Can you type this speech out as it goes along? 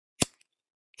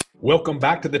Welcome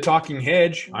back to the Talking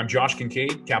Hedge. I'm Josh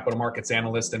Kincaid, Capital Markets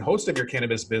Analyst and host of your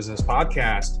Cannabis Business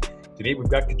Podcast. Today we've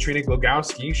got Katrina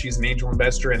Glogowski. She's an angel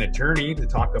investor and attorney to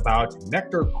talk about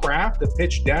Nectar Craft, a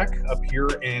pitch deck up here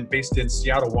and based in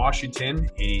Seattle, Washington,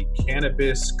 a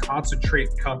cannabis concentrate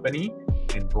company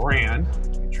and brand.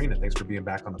 Katrina, thanks for being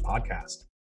back on the podcast.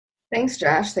 Thanks,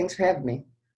 Josh. Thanks for having me.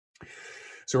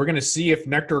 So we're going to see if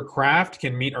Nectar Craft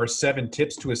can meet our 7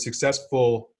 tips to a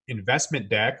successful investment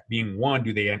deck. Being 1,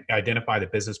 do they identify the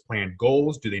business plan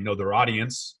goals? Do they know their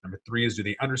audience? Number 3 is, do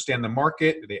they understand the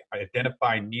market? Do they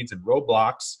identify needs and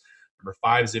roadblocks? Number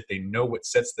 5 is, if they know what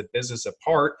sets the business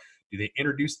apart, do they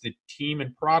introduce the team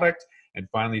and product? And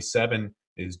finally, 7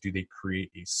 is, do they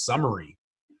create a summary?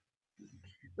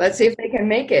 Let's see if they can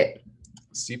make it.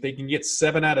 See if they can get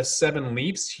 7 out of 7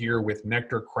 leaps here with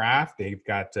Nectar Craft. They've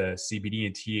got CBD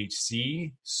and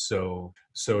THC. So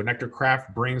Nectar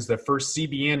Craft brings the first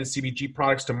CBN and CBG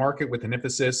products to market with an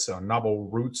emphasis on novel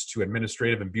routes to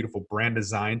administrative and beautiful brand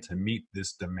design to meet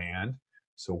this demand.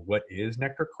 So what is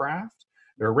Nectar Craft?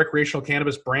 They're a recreational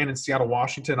cannabis brand in Seattle,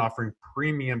 Washington, offering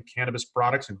premium cannabis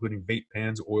products, including vape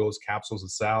pens, oils, capsules,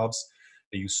 and salves.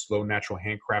 They use slow, natural,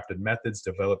 handcrafted methods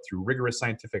developed through rigorous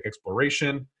scientific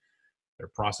exploration. Their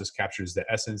process captures the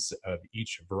essence of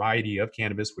each variety of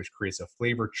cannabis, which creates a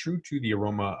flavor true to the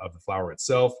aroma of the flower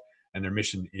itself. And their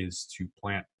mission is to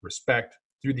plant respect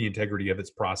through the integrity of its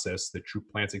process, the true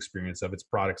plant's experience of its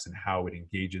products, and how it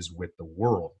engages with the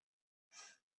world.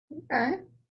 Okay.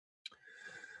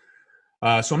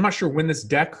 So I'm not sure when this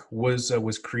deck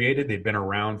was created. They've been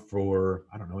around for,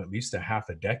 I don't know, at least a half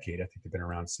a decade. I think they've been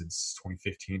around since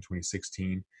 2015,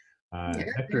 2016.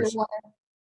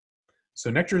 So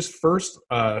Nectar's first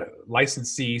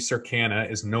licensee,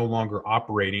 Circana, is no longer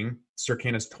operating.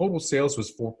 Circana's total sales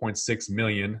was 4.6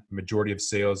 million. The majority of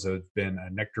sales have been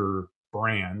Nectar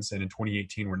brands, and in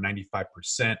 2018 were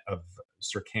 95% of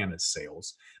Circana's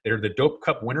sales. They're the Dope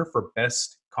Cup winner for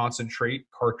Best Concentrate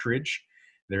Cartridge.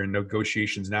 They're in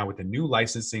negotiations now with a new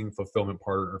licensing fulfillment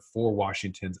partner for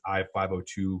Washington's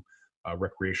I-502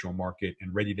 recreational market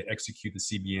and ready to execute the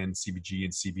CBN, CBG,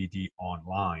 and CBD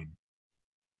online.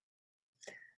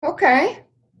 Okay.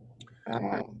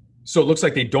 So it looks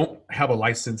like they don't have a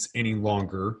license any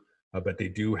longer, but they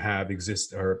do have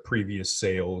previous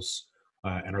sales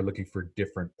and are looking for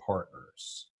different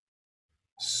partners.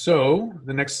 So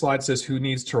the next slide says, who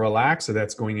needs to relax? So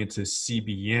that's going into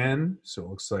CBN. So it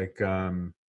looks like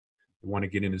we want to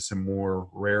get into some more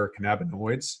rare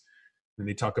cannabinoids. And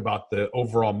they talk about the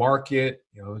overall market,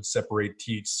 separate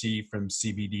THC from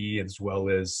CBD, as well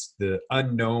as the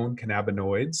unknown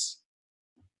cannabinoids.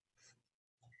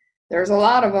 There's a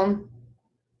lot of them.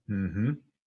 Mm-hmm.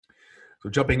 So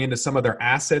jumping into some of their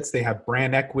assets, they have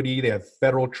brand equity, they have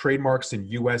federal trademarks in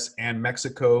U.S. and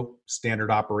Mexico, standard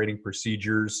operating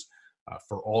procedures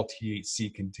for all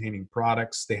THC containing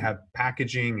products. They have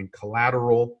packaging and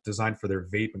collateral designed for their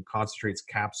vape and concentrates,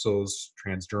 capsules,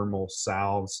 transdermal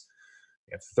salves.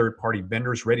 They have third-party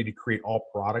vendors ready to create all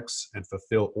products and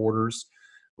fulfill orders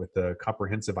with a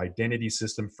comprehensive identity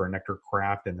system for Nectar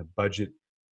Craft and the budget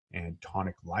and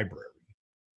tonic library.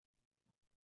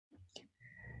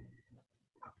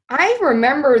 I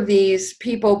remember these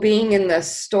people being in the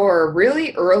store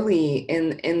really early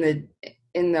in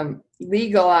the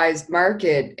legalized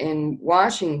market in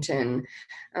Washington.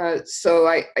 So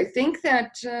I think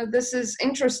that this is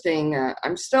interesting.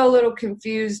 I'm still a little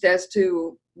confused as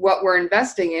to what we're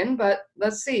investing in, but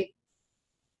let's see.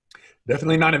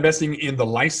 Definitely not investing in the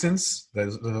license. That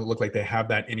doesn't look like they have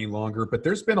that any longer. But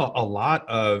there's been a lot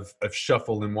of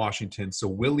shuffle in Washington. So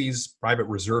Willie's Private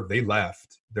Reserve, they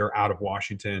left. They're out of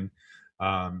Washington.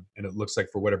 And it looks like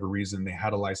for whatever reason, they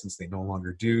had a license. They no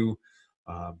longer do.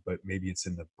 But maybe it's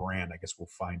in the brand. I guess we'll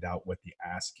find out what the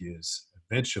ask is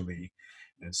eventually.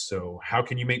 And so how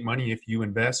can you make money if you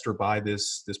invest or buy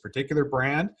this particular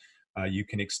brand? You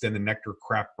can extend the Nectar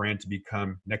Craft brand to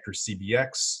become Nectar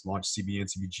CBX, launch CBN,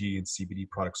 CBG, and CBD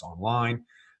products online.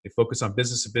 They focus on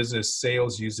business-to-business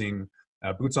sales using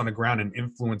boots on the ground and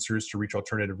influencers to reach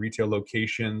alternative retail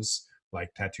locations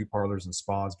like tattoo parlors and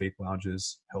spas, vape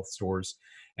lounges, health stores,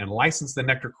 and license the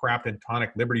Nectar Craft and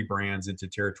Tonic Liberty brands into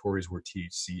territories where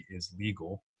THC is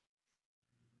legal.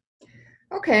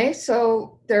 Okay,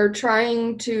 so they're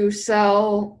trying to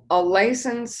sell a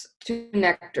license to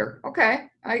Nectar. Okay,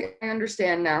 I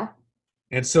understand now.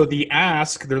 And so the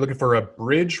ask, they're looking for a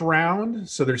bridge round.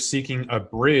 So they're seeking a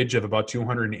bridge of about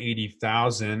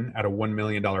 $280,000 at a $1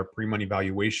 million pre-money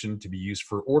valuation to be used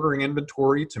for ordering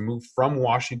inventory to move from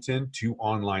Washington to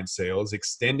online sales,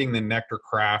 extending the Nectar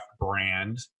Craft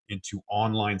brand into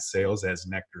online sales as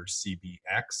Nectar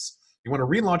CBX, They want to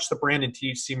relaunch the brand in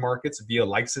THC markets via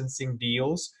licensing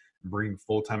deals, bring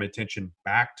full-time attention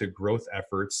back to growth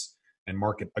efforts, and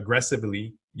market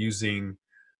aggressively using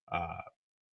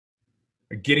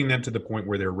getting them to the point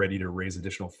where they're ready to raise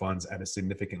additional funds at a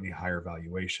significantly higher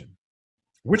valuation,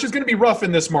 which is going to be rough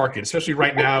in this market, especially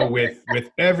right now with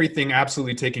everything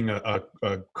absolutely taking a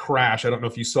crash. I don't know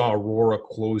if you saw Aurora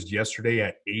closed yesterday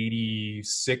at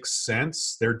 86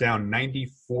 cents. They're down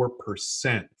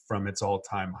 94% from its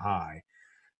all-time high.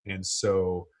 And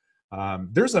so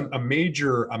there's a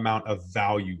major amount of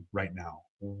value right now,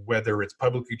 whether it's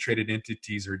publicly traded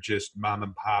entities or just mom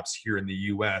and pops here in the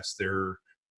US. They're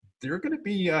going to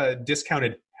be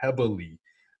discounted heavily.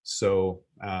 So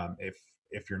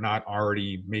if you're not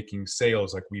already making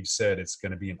sales, like we've said, it's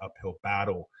going to be an uphill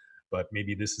battle. But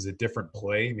maybe this is a different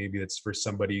play. Maybe it's for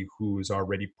somebody who is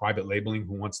already private labeling,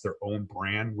 who wants their own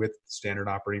brand with standard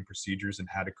operating procedures and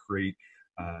how to create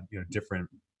different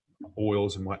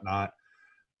oils and whatnot.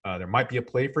 There might be a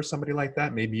play for somebody like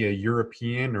that, maybe a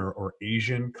European or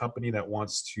Asian company that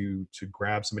wants to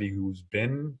grab somebody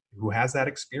who has that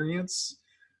experience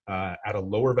at a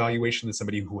lower valuation than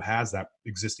somebody who has that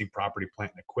existing property,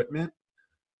 plant, and equipment.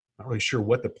 Not really sure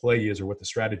what the play is or what the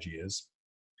strategy is.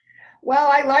 Well,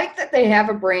 I like that they have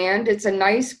a brand. It's a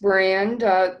nice brand.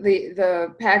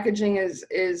 The packaging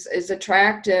is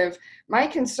attractive. My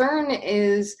concern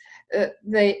is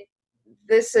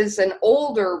this is an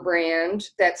older brand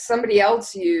that somebody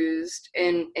else used,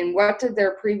 and what did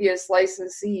their previous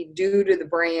licensee do to the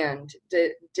brand?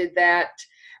 Did that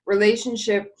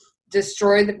relationship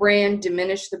destroy the brand,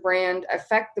 diminish the brand,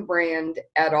 affect the brand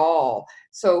at all?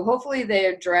 So hopefully they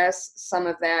address some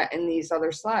of that in these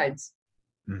other slides.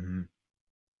 Mm-hmm.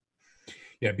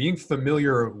 Yeah, being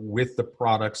familiar with the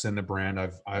products and the brand,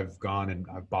 I've gone and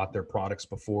I've bought their products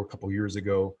before a couple of years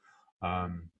ago.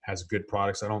 Has good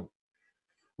products. I don't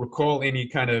recall any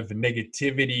kind of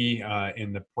negativity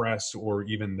in the press or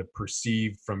even the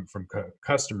perceived from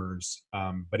customers.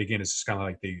 But again, it's just kind of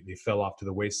like they fell off to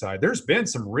the wayside. There's been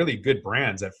some really good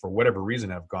brands that for whatever reason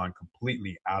have gone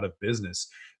completely out of business.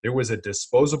 There was a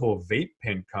disposable vape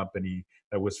pen company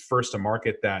that was first to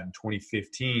market that in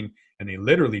 2015, and they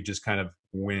literally just kind of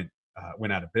went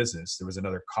out of business. There was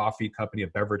another coffee company, a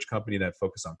beverage company that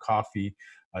focused on coffee.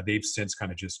 They've since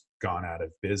kind of just gone out of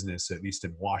business, at least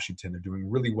in Washington. They're doing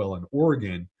really well in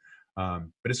Oregon. But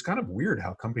it's kind of weird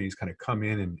how companies kind of come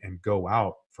in and go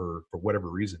out for whatever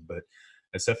reason. But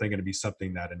it's definitely going to be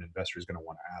something that an investor is going to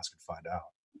want to ask and find out.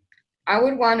 I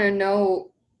would want to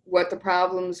know what the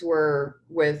problems were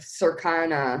with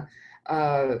Circana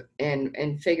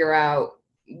and figure out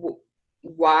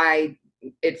why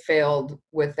it failed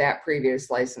with that previous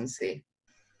licensee.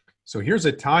 So here's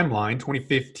a timeline.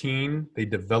 2015, they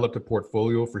developed a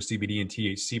portfolio for CBD and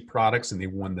THC products, and they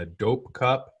won the Dope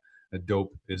Cup. The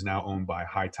Dope is now owned by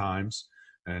High Times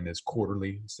and is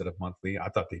quarterly instead of monthly. I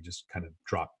thought they just kind of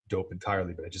dropped Dope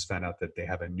entirely, but I just found out that they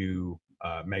have a new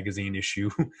magazine issue.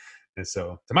 And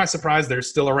so to my surprise, they're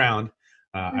still around,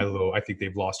 although I think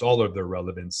they've lost all of their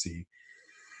relevancy.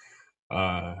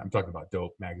 I'm talking about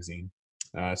Dope magazine.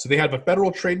 So they have a federal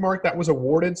trademark that was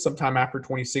awarded sometime after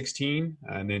 2016.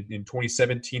 And then in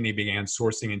 2017, they began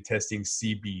sourcing and testing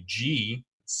CBG.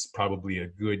 It's probably a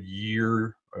good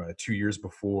year, 2 years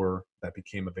before that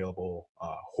became available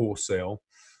wholesale.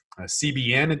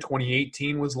 CBN in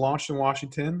 2018 was launched in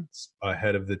Washington,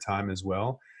 ahead of the time as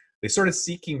well. They started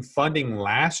seeking funding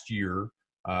last year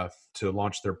to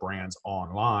launch their brands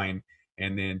online.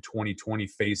 And then 2020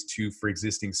 phase 2 for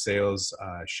existing sales,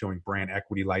 showing brand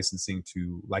equity licensing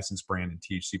to licensed brand and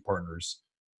THC partners.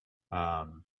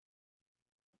 And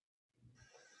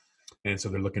so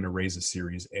they're looking to raise a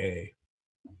Series A.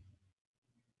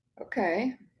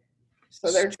 Okay.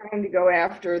 So they're trying to go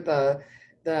after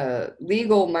the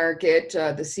legal market,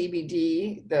 the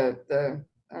CBD, the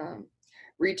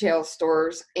retail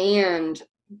stores, and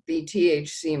the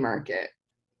THC market.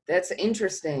 That's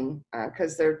interesting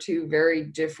because they're two very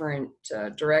different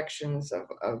directions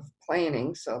of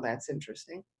planning. So that's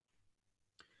interesting.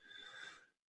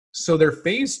 So their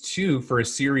phase 2 for a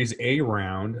Series A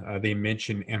round, they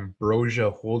mentioned Ambrosia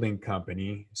Holding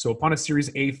Company. So upon a Series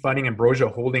A funding, Ambrosia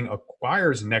Holding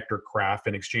acquires Nectar Craft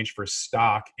in exchange for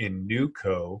stock in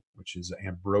Newco, which is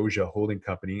Ambrosia Holding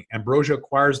Company. Ambrosia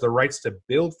acquires the rights to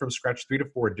build from scratch 3 to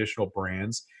 4 additional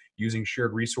brands. Using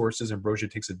shared resources, Ambrosia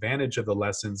takes advantage of the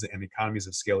lessons and economies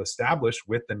of scale established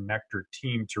with the Nectar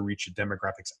team to reach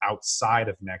demographics outside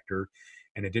of Nectar,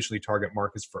 and additionally target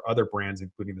markets for other brands,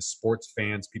 including the sports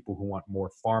fans, people who want more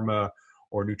pharma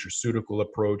or nutraceutical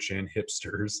approach, and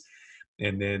hipsters.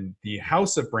 And then the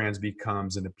house of brands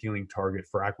becomes an appealing target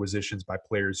for acquisitions by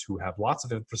players who have lots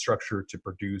of infrastructure to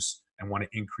produce and want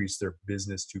to increase their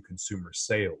business to consumer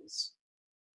sales.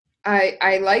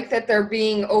 I like that they're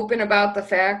being open about the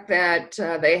fact that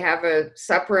they have a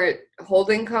separate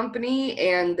holding company,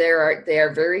 and they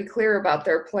are very clear about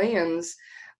their plans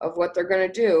of what they're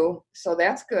going to do. So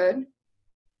that's good.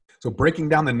 So breaking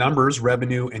down the numbers,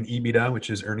 revenue and EBITDA, which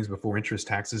is earnings before interest,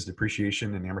 taxes,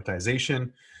 depreciation, and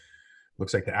amortization,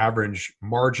 looks like the average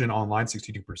margin online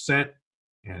 62%,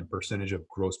 and percentage of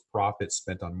gross profit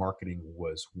spent on marketing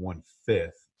was 1/5.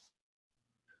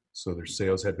 So their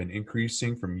sales have been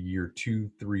increasing from year 2,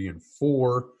 3, and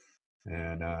 4,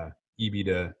 and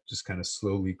EBITDA just kind of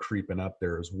slowly creeping up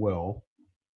there as well.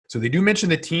 So they do mention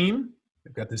the team.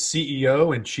 They've got the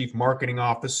CEO and chief marketing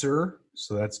officer.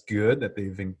 So that's good that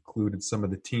they've included some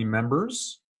of the team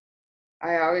members.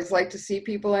 I always like to see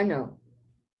people I know.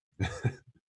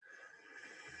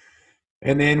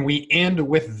 And then we end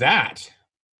with that.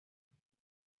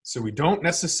 So we don't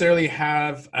necessarily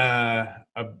have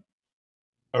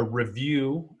a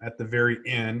review at the very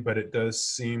end, but it does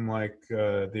seem like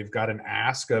they've got an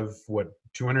ask of what,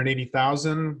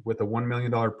 $280,000 with a $1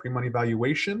 million pre-money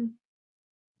valuation.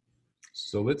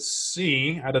 So let's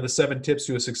see, out of the 7 tips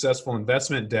to a successful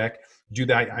investment deck, do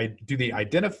they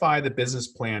identify the business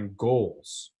plan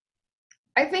goals?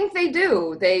 I think they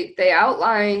do. They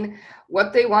outline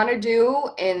what they want to do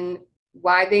and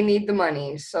why they need the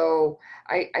money. So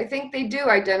I think they do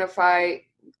identify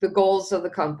the goals of the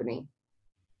company.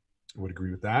 I would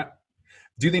agree with that.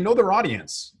 Do they know their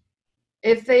audience?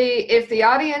 If the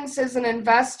audience is an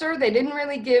investor, they didn't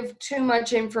really give too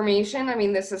much information. I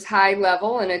mean, this is high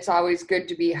level, and it's always good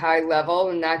to be high level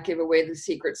and not give away the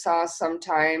secret sauce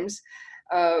sometimes.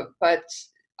 But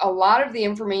a lot of the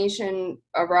information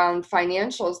around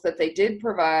financials that they did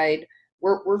provide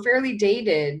were fairly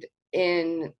dated,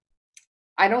 and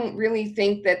I don't really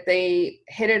think that they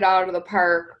hit it out of the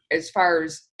park as far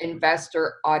as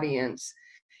investor audience.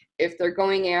 If they're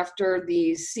going after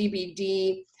the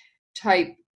CBD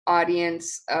type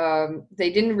audience,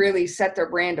 they didn't really set their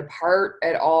brand apart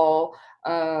at all.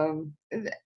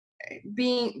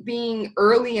 Being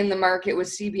early in the market with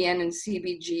CBN and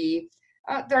CBG,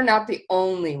 they're not the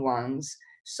only ones.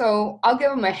 So I'll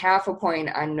give them a half a point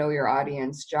on know your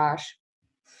audience, Josh.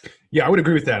 Yeah, I would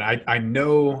agree with that. I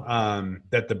know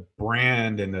that the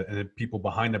brand and the people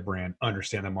behind the brand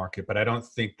understand the market, but I don't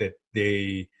think that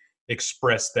they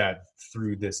express that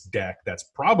through this deck that's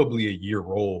probably a year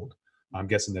old. I'm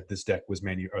guessing that this deck was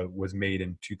made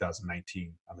in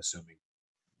 2019, I'm assuming.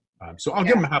 So I'll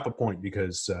give them half a point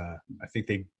because I think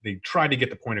they tried to get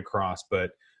the point across,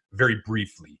 but very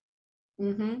briefly.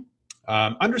 Mm-hmm.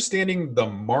 Understanding the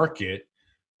market,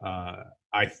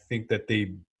 I think that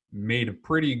they made a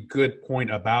pretty good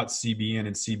point about CBN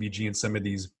and CBG and some of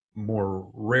these more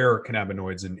rare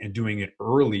cannabinoids and doing it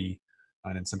early,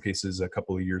 and in some cases a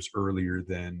couple of years earlier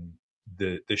than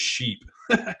the sheep.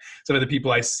 Some of the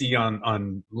people I see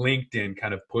on LinkedIn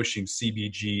kind of pushing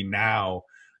CBG now,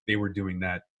 they were doing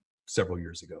that several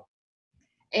years ago.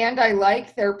 And I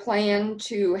like their plan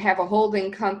to have a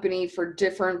holding company for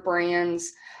different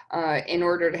brands in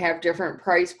order to have different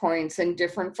price points and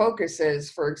different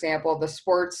focuses. For example, the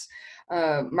sports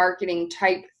marketing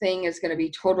type thing is going to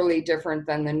be totally different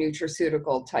than the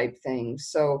nutraceutical type thing.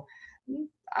 So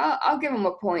I'll give them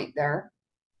a point there.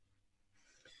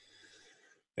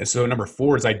 And so number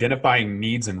 4 is identifying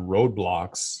needs and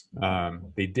roadblocks.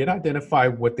 They did identify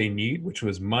what they need, which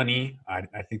was money.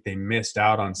 I think they missed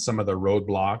out on some of the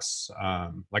roadblocks,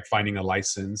 like finding a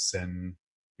license and,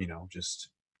 just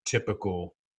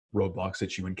typical roadblocks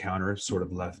that you encounter sort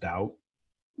of left out.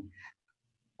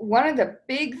 One of the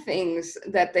big things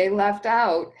that they left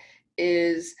out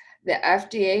is the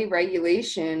FDA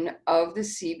regulation of the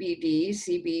CBD,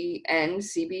 CBN,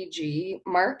 CBG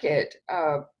market.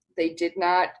 They did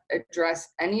not address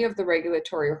any of the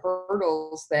regulatory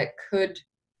hurdles that could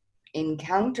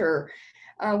encounter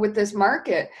with this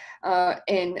market.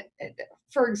 And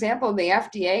for example, the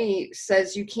FDA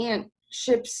says you can't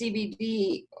ship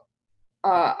CBD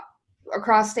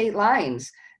across state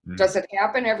lines. Does it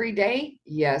happen every day?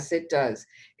 Yes, it does.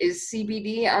 Is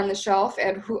CBD on the shelf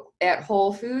at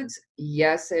Whole Foods?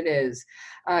 Yes, it is.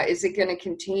 Is it going to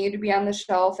continue to be on the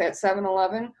shelf at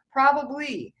 7-Eleven?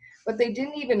 Probably. But they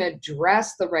didn't even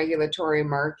address the regulatory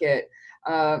market.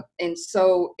 And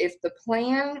so if the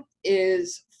plan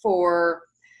is for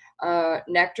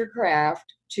Nectar Craft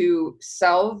to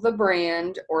sell the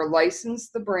brand or license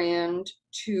the brand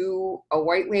to a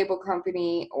white label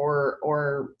company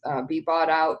or be bought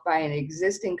out by an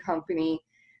existing company,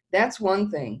 that's one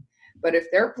thing. But if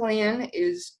their plan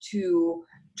is to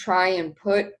try and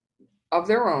put of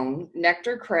their own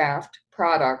Nectar Craft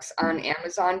products on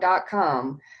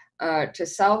Amazon.com to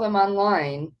sell them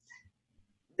online,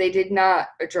 they did not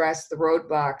address the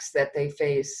roadblocks that they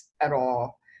face at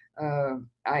all.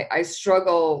 I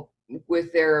struggle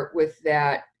with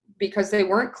that because they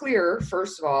weren't clear,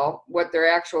 first of all, what their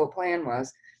actual plan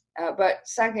was. But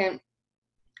second,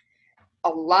 a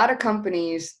lot of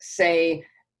companies say,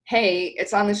 hey,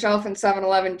 it's on the shelf in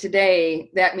 7-Eleven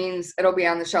today. That means it'll be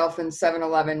on the shelf in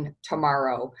 7-Eleven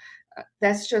tomorrow.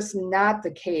 That's just not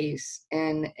the case.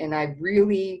 And I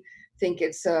really think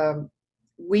it's a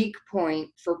weak point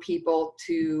for people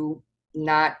to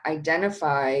not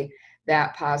identify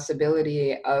that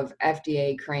possibility of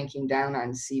FDA cranking down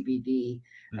on CBD.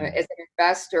 As an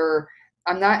investor,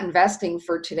 I'm not investing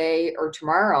for today or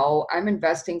tomorrow. I'm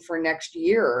investing for next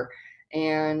year.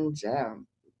 And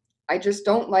I just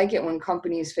don't like it when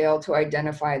companies fail to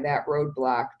identify that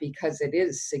roadblock because it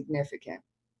is significant.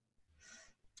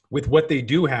 With what they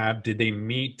do have, did they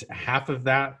meet half of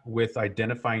that with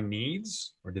identifying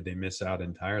needs, or did they miss out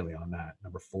entirely on that?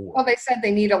 Number 4. Well, they said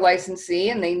they need a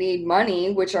licensee and they need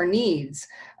money, which are needs.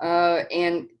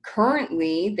 And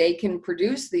currently, they can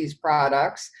produce these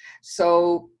products.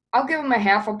 So I'll give them a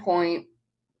half a point.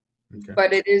 Okay.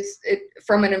 But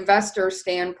from an investor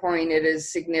standpoint, it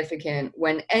is significant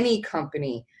when any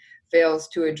company fails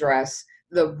to address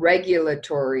the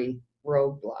regulatory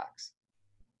roadblocks.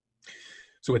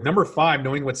 So with number 5,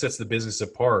 knowing what sets the business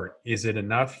apart, is it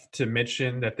enough to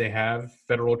mention that they have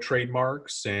federal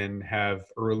trademarks and have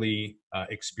early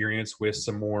experience with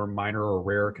some more minor or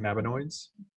rare cannabinoids?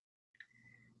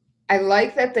 I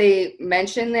like that they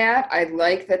mention that. I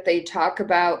like that they talk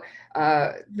about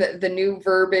the new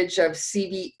verbiage of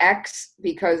CBX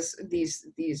because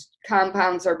these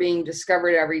compounds are being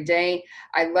discovered every day.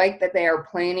 I like that they are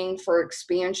planning for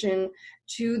expansion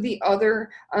to the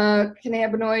other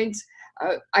cannabinoids.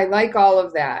 I like all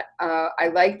of that. I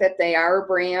like that they are a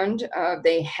brand.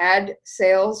 They had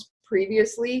sales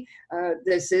previously.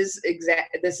 This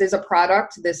is a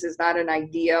product. This is not an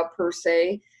idea per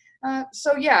se.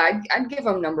 So yeah, I'd give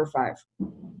them number 5.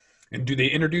 And do they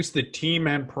introduce the team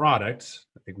and product?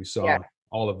 I think we saw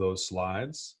all of those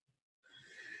slides.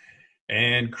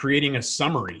 And creating a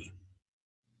summary.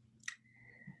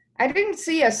 I didn't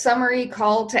see a summary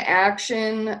call to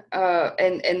action,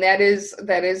 and that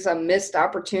is a missed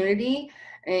opportunity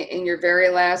in your very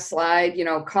last slide.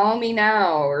 Call me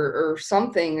now or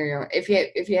something. Or, if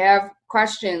you have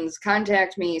questions,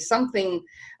 contact me. Something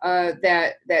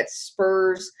that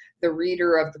spurs the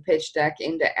reader of the pitch deck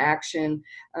into action.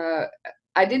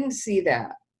 I didn't see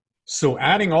that. So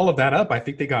adding all of that up, I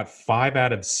think they got 5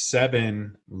 out of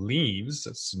 7 leaves.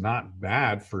 That's not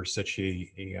bad for such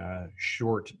a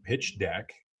short pitch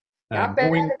deck. Not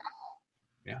bad at all.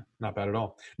 Yeah, not bad at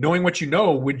all. Knowing what you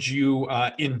know, would you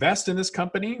invest in this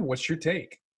company? What's your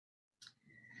take?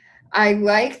 I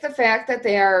like the fact that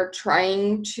they are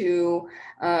trying to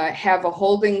have a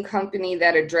holding company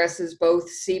that addresses both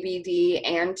CBD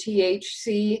and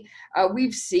THC.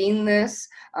 We've seen this.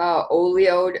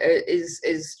 Oleo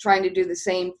is trying to do the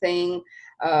same thing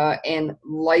and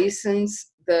license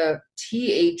the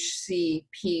THC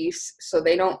piece so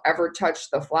they don't ever touch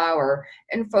the flower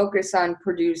and focus on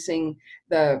producing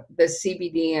the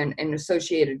CBD and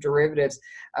associated derivatives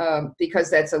because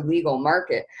that's a legal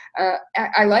market.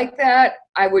 I like that.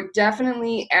 I would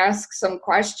definitely ask some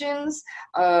questions.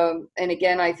 And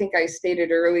again, I think I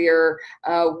stated earlier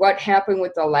what happened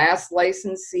with the last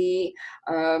licensee.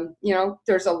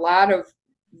 There's a lot of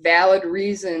valid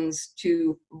reasons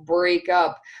to break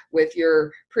up with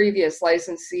your previous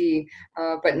licensee.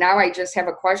 But now I just have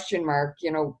a question mark.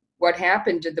 What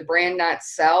happened? Did the brand not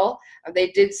sell? They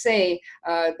did say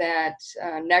that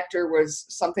Nectar was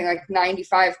something like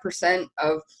 95%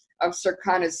 of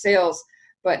Circana's sales,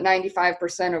 but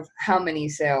 95% of how many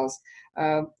sales?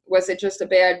 Was it just a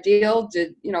bad deal?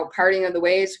 Did, parting of the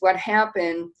ways? What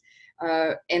happened?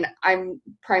 And I'm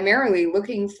primarily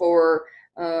looking for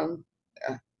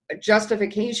a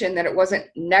justification that it wasn't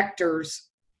Nectar's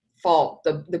fault,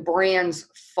 the brand's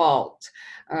fault.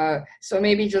 So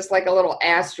maybe just like a little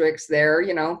asterisk there,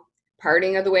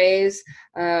 parting of the ways,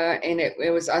 and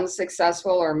it was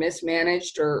unsuccessful or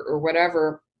mismanaged or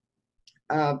whatever.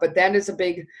 But that is a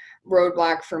big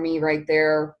roadblock for me right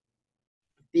there,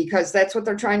 because that's what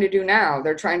they're trying to do now.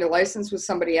 They're trying to license with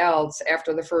somebody else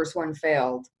after the first one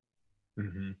failed.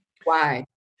 Mm-hmm. Why?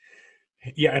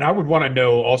 Yeah, and I would want to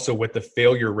know also what the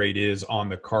failure rate is on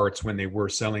the carts when they were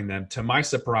selling them. To my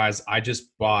surprise, I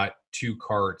just bought two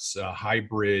carts, a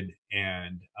hybrid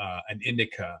and an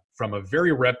indica from a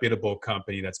very reputable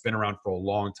company that's been around for a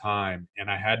long time. And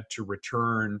I had to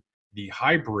return the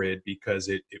hybrid because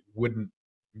it wouldn't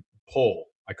pull.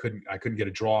 I couldn't get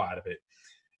a draw out of it.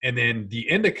 And then the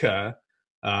indica,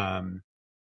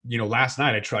 last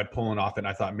night I tried pulling off it and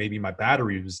I thought maybe my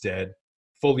battery was dead.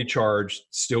 Fully charged,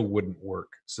 still wouldn't work.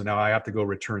 So now I have to go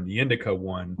return the indica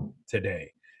one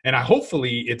today. And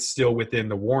hopefully it's still within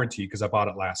the warranty because I bought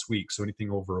it last week. So anything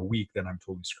over a week, then I'm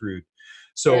totally screwed.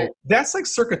 So that's like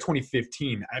circa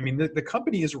 2015. I mean, the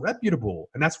company is reputable.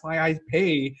 And that's why I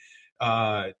pay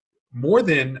more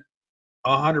than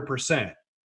 100%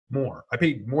 more. I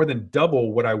pay more than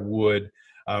double what I would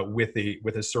with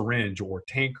a syringe or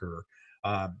tanker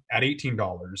at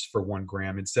 $18 for 1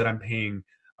 gram. Instead, I'm paying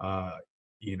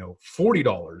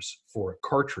 $40 for a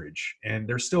cartridge, and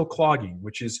they're still clogging,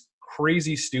 which is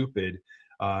crazy stupid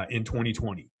in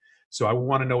 2020. So I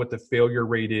want to know what the failure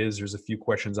rate is. There's a few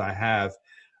questions I have.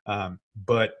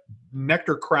 But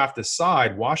Nectar craft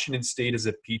aside, Washington State is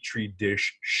a petri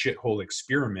dish shithole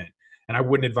experiment. And I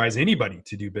wouldn't advise anybody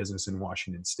to do business in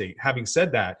Washington State. Having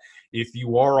said that, if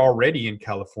you are already in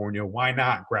California, why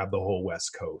not grab the whole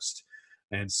West Coast?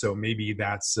 And so maybe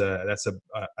that's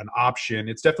an option.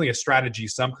 It's definitely a strategy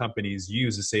some companies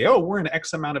use to say, oh, we're in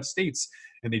X amount of states,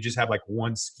 and they just have like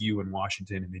one SKU in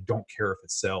Washington and they don't care if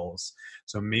it sells.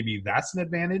 So maybe that's an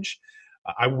advantage.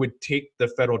 I would take the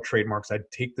federal trademarks. I'd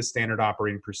take the standard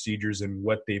operating procedures and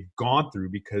what they've gone through,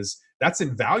 because that's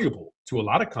invaluable to a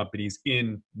lot of companies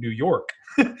in New York,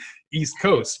 East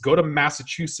Coast. Go to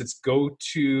Massachusetts, go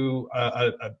to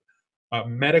a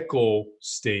medical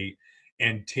state,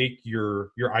 and take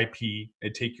your IP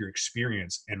and take your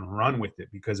experience and run with it,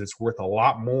 because it's worth a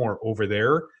lot more over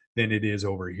there than it is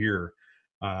over here,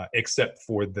 except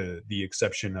for the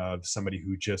exception of somebody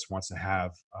who just wants to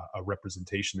have a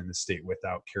representation in the state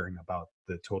without caring about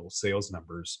the total sales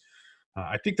numbers.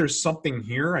 I think there's something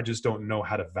here. I just don't know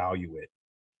how to value it.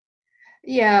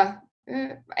 Yeah.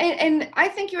 And I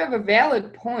think you have a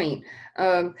valid point.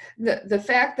 The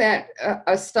fact that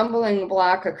a stumbling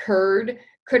block occurred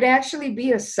could actually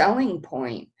be a selling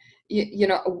point.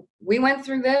 We went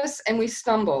through this and we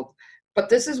stumbled, but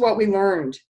this is what we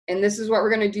learned, and this is what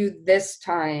we're going to do this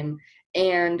time.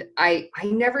 And I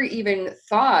never even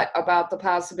thought about the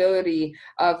possibility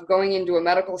of going into a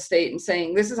medical state and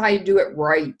saying, this is how you do it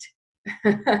right.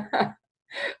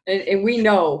 and we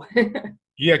know.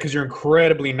 Yeah, because you're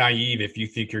incredibly naive if you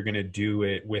think you're going to do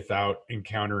it without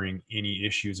encountering any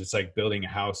issues. It's like building a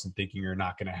house and thinking you're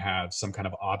not going to have some kind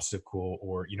of obstacle,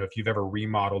 or, if you've ever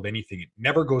remodeled anything, it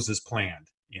never goes as planned.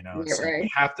 So right. you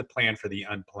have to plan for the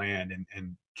unplanned,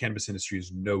 and cannabis industry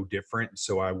is no different.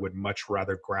 So I would much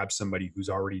rather grab somebody who's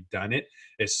already done it,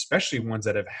 especially ones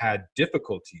that have had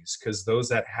difficulties, because those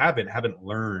that haven't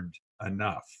learned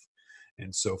enough.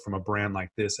 And so from a brand like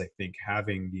this, I think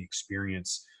having the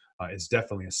experience is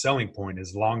definitely a selling point,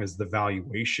 as long as the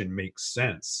valuation makes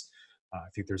sense. I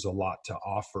think there's a lot to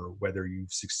offer, whether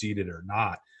you've succeeded or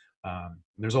not.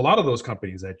 There's a lot of those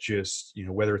companies that just,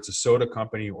 whether it's a soda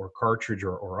company or cartridge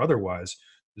or otherwise,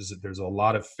 there's a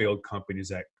lot of failed companies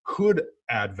that could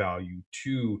add value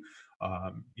to,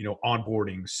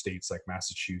 onboarding states like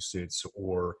Massachusetts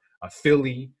or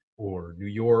Philly or New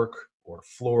York or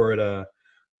Florida.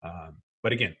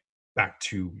 But again, back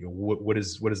to what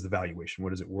is the valuation?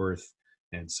 What is it worth?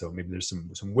 And so maybe there's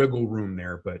some wiggle room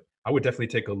there, but I would definitely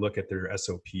take a look at their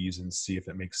SOPs and see if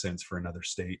it makes sense for another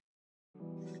state.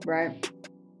 Right.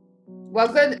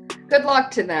 Well, good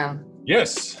luck to them.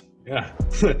 Yes. Yeah.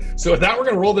 So with that, we're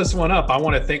going to roll this one up. I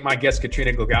want to thank my guest,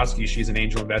 Katrina Glogowski. She's an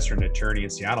angel investor and attorney in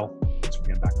Seattle. Thanks for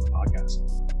getting back on the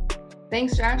podcast.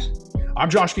 Thanks, Josh. I'm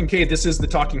Josh Kincaid. This is the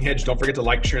Talking Hedge. Don't forget to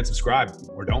like, share, and subscribe.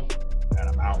 Or don't. And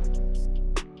I'm out.